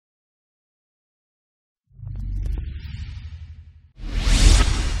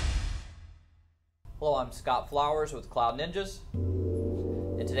Hello, I'm Scott Flowers with Cloud Ninjas,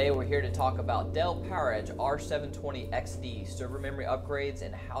 and today we're here to talk about Dell PowerEdge R720xd server memory upgrades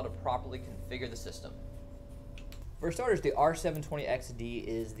and how to properly configure the system. For starters, the R720xd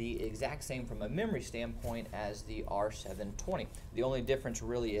is the exact same from a memory standpoint as the R720. The only difference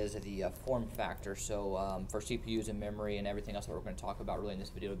really is the form factor. So for CPUs and memory and everything else that we're going to talk about really in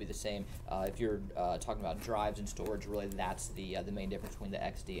this video will be the same. If you're talking about drives and storage, really that's the main difference between the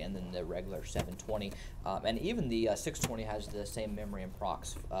XD and then the regular 720. And even the 620 has the same memory and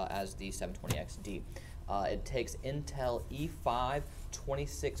procs as the 720xd. It takes Intel E5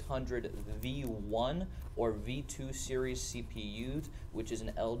 2600 V1 or V2 series CPUs, which is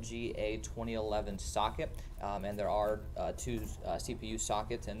an LGA 2011 socket, and there are two CPU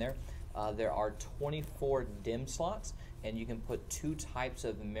sockets in there. There are 24 DIMM slots, and you can put two types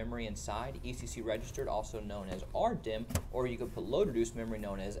of memory inside, ECC Registered, also known as RDIMM, or you can put Load Reduced memory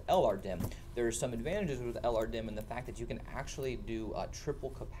known as LRDIMM. There are some advantages with LRDIMM in the fact that you can actually do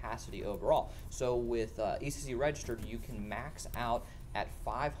triple capacity overall. So with ECC Registered, you can max out at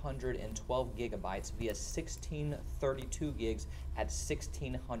 512 gigabytes via 1632 gigs at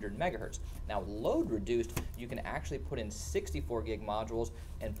 1600 megahertz. Now with Load Reduced, you can actually put in 64 gig modules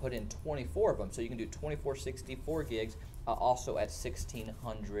and put in 24 of them. So you can do 24 64 gigs also at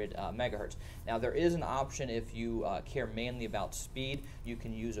 1600 megahertz. Now there is an option if you care mainly about speed. You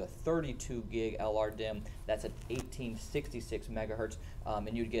can use a 32 gig LRDIMM that's at 1866 megahertz,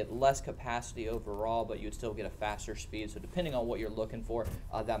 and you'd get less capacity overall, but you'd still get a faster speed. So depending on what you're looking for,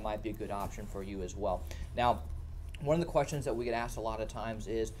 that might be a good option for you as well. Now, one of the questions that we get asked a lot of times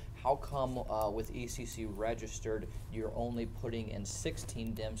is, how come with ECC Registered you're only putting in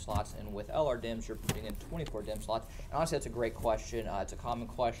 16 DIMM slots, and with LRDIMMs you're putting in 24 DIMM slots? And honestly, that's a great question. It's a common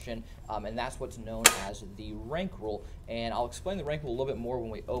question, and that's what's known as the rank rule. And I'll explain the rank rule a little bit more when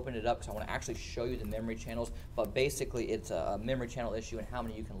we open it up, because I want to actually show you the memory channels. But basically, it's a memory channel issue and how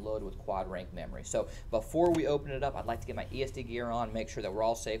many you can load with quad rank memory. So before we open it up, I'd like to get my ESD gear on, make sure that we're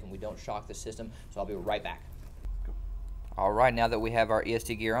all safe and we don't shock the system. So I'll be right back. Alright, now that we have our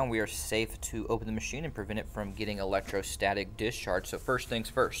ESD gear on, we are safe to open the machine and prevent it from getting electrostatic discharge. So first things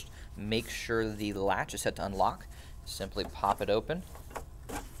first, make sure the latch is set to unlock. Simply pop it open,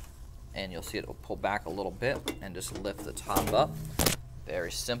 and you'll see it will pull back a little bit, and just lift the top up.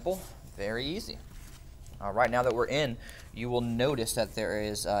 Very simple, very easy. Alright, now that we're in, you will notice that there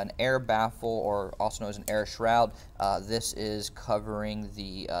is an air baffle, or also known as an air shroud. This is covering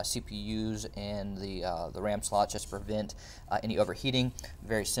the CPUs and the RAM slots just to prevent any overheating.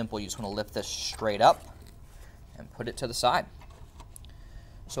 Very simple. You just want to lift this straight up and put it to the side.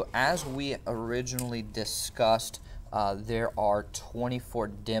 So as we originally discussed, there are 24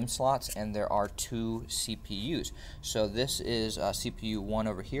 DIMM slots and there are 2 CPUs. So this is CPU 1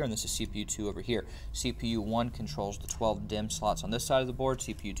 over here, and this is CPU 2 over here. CPU 1 controls the 12 DIMM slots on this side of the board.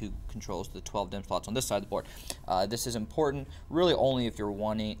 CPU 2 controls the 12 DIMM slots on this side of the board. This is important really only if you're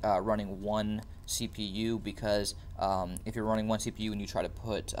running one CPU, because if you're running one CPU and you try to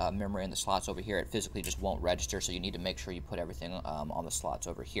put memory in the slots over here, it physically just won't register, so you need to make sure you put everything on the slots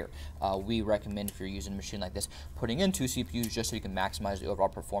over here. We recommend, if you're using a machine like this, putting in 2 CPUs just so you can maximize the overall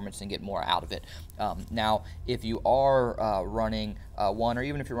performance and get more out of it. Now, if you are running 1, or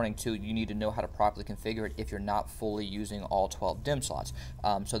even if you're running 2, you need to know how to properly configure it if you're not fully using all 12 DIMM slots.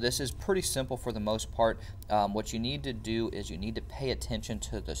 So this is pretty simple for the most part. What you need to do is you need to pay attention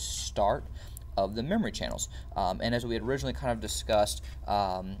to the start of the memory channels. And as we had originally kind of discussed,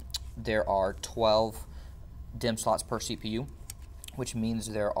 there are 12 DIMM slots per CPU, which means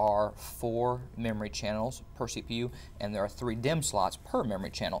there are 4 memory channels per CPU, and there are 3 DIMM slots per memory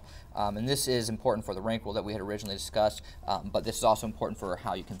channel. And this is important for the rank rule that we had originally discussed, but this is also important for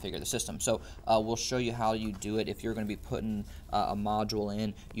how you configure the system. So we'll show you how you do it. If you're going to be putting a module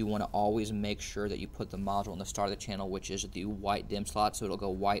in, you want to always make sure that you put the module in the start of the channel, which is the white DIMM slot. So it'll go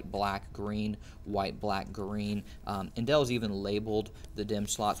white, black, green, white, black, green. And Dell's even labeled the DIMM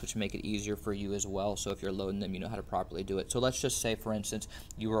slots, which make it easier for you as well. So if you're loading them, you know how to properly do it. So let's just say, for instance,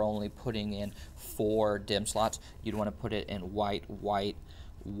 you are only putting in 4 DIMM slots. You'd want to put it in white, white,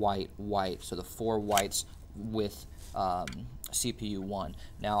 white, white. So the 4 whites with CPU 1.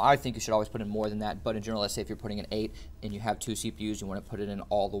 Now, I think you should always put in more than that, but in general, let's say if you're putting in 8 and you have 2 CPUs, you want to put it in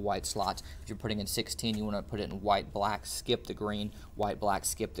all the white slots. If you're putting in 16, you want to put it in white, black, skip the green, white, black,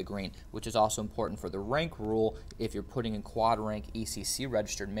 skip the green, which is also important for the rank rule. If you're putting in quad rank ECC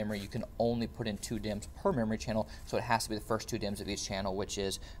registered memory, you can only put in 2 DIMMs per memory channel, so it has to be the first 2 DIMMs of each channel, which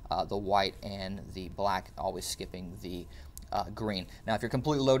is the white and the black, always skipping the green. Now if you're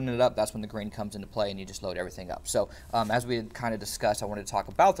completely loading it up, that's when the green comes into play and you just load everything up. So as we had kind of discussed, I wanted to talk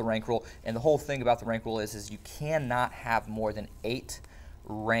about the rank rule, and the whole thing about the rank rule is you cannot have more than 8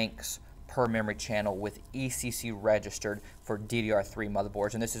 ranks per memory channel with ECC registered for DDR3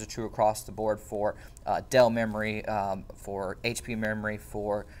 motherboards, and this is true across the board for Dell memory, for HP memory,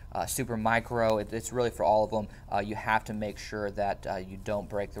 for Super Micro. It's really for all of them. You have to make sure that you don't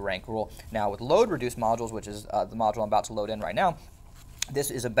break the rank rule. Now with load reduced modules, which is the module I'm about to load in right now,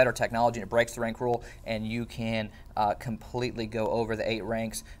 this is a better technology and it breaks the rank rule, and you can completely go over the 8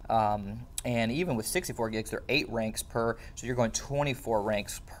 ranks. And even with 64 gigs, there are 8 ranks per, so you're going 24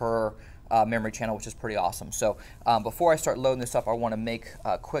 ranks per memory channel, which is pretty awesome. So before I start loading this up, I want to make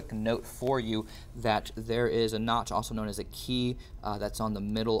a quick note for you that there is a notch, also known as a key, that's on the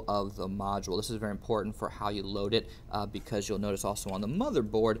middle of the module. This is very important for how you load it, because you'll notice also on the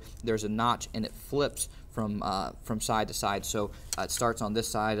motherboard there's a notch and it flips from side to side. So it starts on this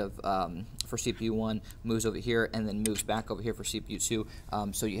side of for CPU 1, moves over here, and then moves back over here for CPU 2.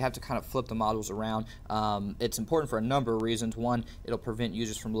 So you have to kind of flip the modules around. It's important for a number of reasons. One, it'll prevent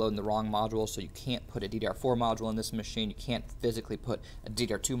users from loading the wrong module, so you can't put a DDR4 module in this machine. You can't physically put a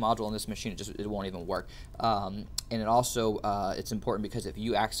DDR2 module in this machine. It won't even work. And it also it's important because if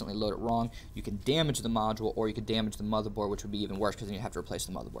you accidentally load it wrong, you can damage the module, or you could damage the motherboard, which would be even worse because then you have to replace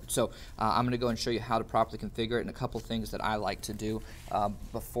the motherboard. So I'm going to go and show you how to properly configure it and a couple things that I like to do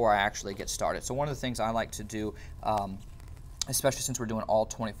before I actually get started. So one of the things I like to do, especially since we're doing all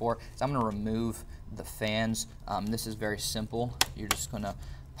 24, is I'm going to remove the fans. This is very simple. You're just going to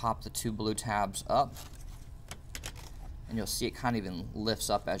pop the 2 blue tabs up, and you'll see it kind of even lifts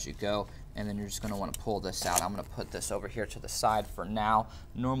up as you go, and then you're just going to want to pull this out. I'm going to put this over here to the side for now.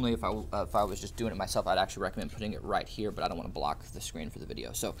 Normally if I was just doing it myself, I'd actually recommend putting it right here, but I don't want to block the screen for the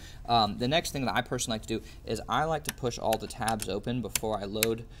video. So the next thing that I personally like to do is I like to push all the tabs open before I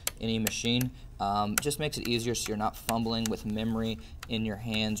load any machine. Just makes it easier so you're not fumbling with memory in your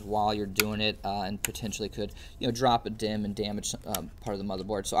hands while you're doing it, and potentially could drop a DIMM and damage part of the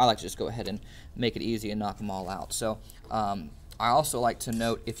motherboard. So I like to just go ahead and make it easy and knock them all out. So I also like to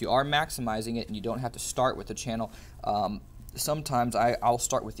note, if you are maximizing it and you don't have to start with the channel, sometimes I'll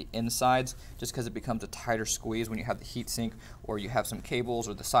start with the insides just because it becomes a tighter squeeze when you have the heatsink or you have some cables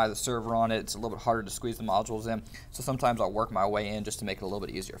or the side of the server on it. It's a little bit harder to squeeze the modules in. So sometimes I'll work my way in just to make it a little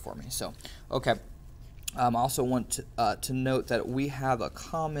bit easier for me. So, okay. I also want to note that we have a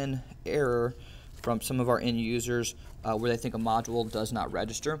common error from some of our end users where they think a module does not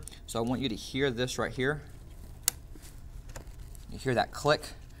register. So I want you to hear this right here. You hear that click?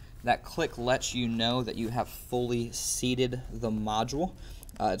 That click lets you know that you have fully seated the module.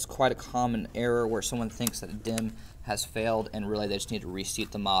 It's quite a common error where someone thinks that a DIMM has failed, and really they just need to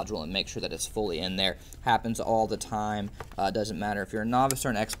reseat the module and make sure that it's fully in there. Happens all the time. Doesn't matter if you're a novice or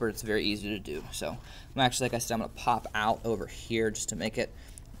an expert, it's very easy to do. So I'm actually, like I said, I'm going to pop out over here just to make it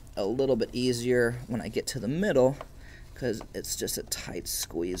a little bit easier when I get to the middle, because it's just a tight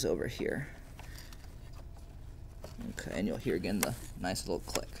squeeze over here. Okay, and you'll hear again the nice little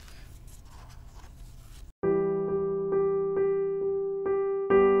click.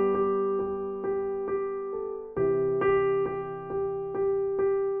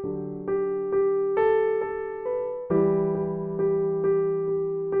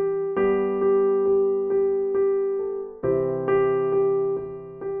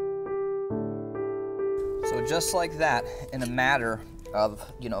 So just like that, in a matter of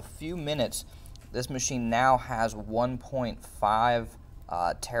a few minutes, this machine now has 1.5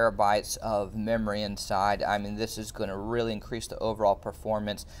 terabytes of memory inside. I mean, this is going to really increase the overall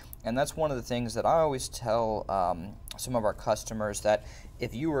performance, and that's one of the things that I always tell some of our customers, that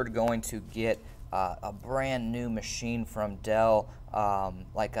if you were going to get a brand new machine from Dell,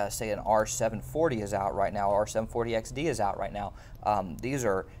 like say an R740 is out right now, R720xd is out right now. These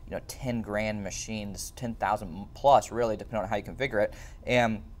are 10 grand machines, 10,000 plus really, depending on how you configure it,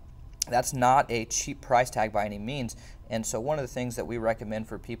 and that's not a cheap price tag by any means. And so one of the things that we recommend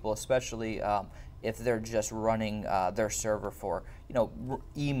for people, especially if they're just running their server for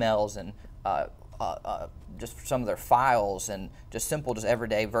emails and just some of their files and just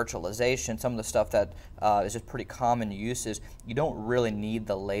everyday virtualization, some of the stuff that is just pretty common uses, you don't really need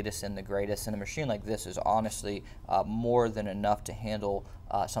the latest and the greatest, and a machine like this is honestly more than enough to handle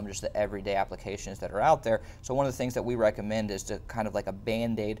some of just the everyday applications that are out there. So one of the things that we recommend is to kind of like a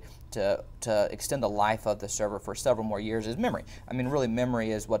band-aid to extend the life of the server for several more years is memory. I mean, really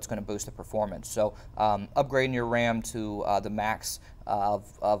memory is what's going to boost the performance. So upgrading your RAM to the max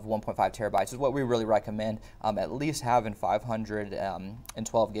of 1.5 terabytes is what we really recommend. At least having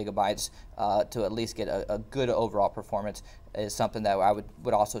 512 gigabytes to at least get a good overall performance is something that I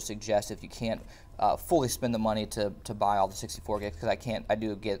would also suggest if you can't fully spend the money to buy all the 64 gigs, because I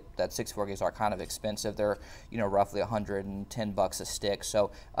do get that 64 gigs are kind of expensive. They're, you know, roughly $110 a stick,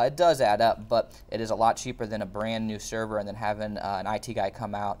 so it does add up, but it is a lot cheaper than a brand new server and then having an IT guy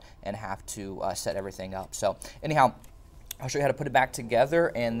come out and have to set everything up. So anyhow, I'll show you how to put it back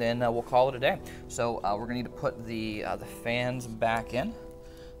together, and then we'll call it a day. So we're gonna need to put the fans back in.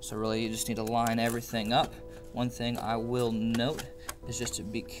 So really, you just need to line everything up. One thing I will note is just to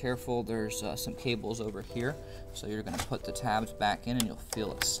be careful. There's some cables over here. So you're gonna put the tabs back in, and you'll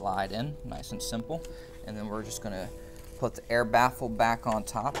feel it slide in, nice and simple. And then we're just gonna put the air baffle back on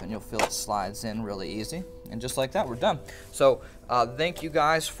top, and you'll feel it slides in really easy. And just like that, we're done. So thank you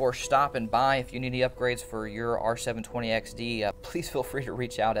guys for stopping by. If you need any upgrades for your R720xd, please feel free to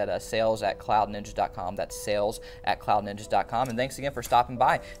reach out at sales@cloudninjas.com. That's sales@cloudninjas.com. And thanks again for stopping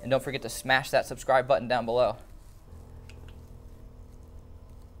by. And don't forget to smash that subscribe button down below.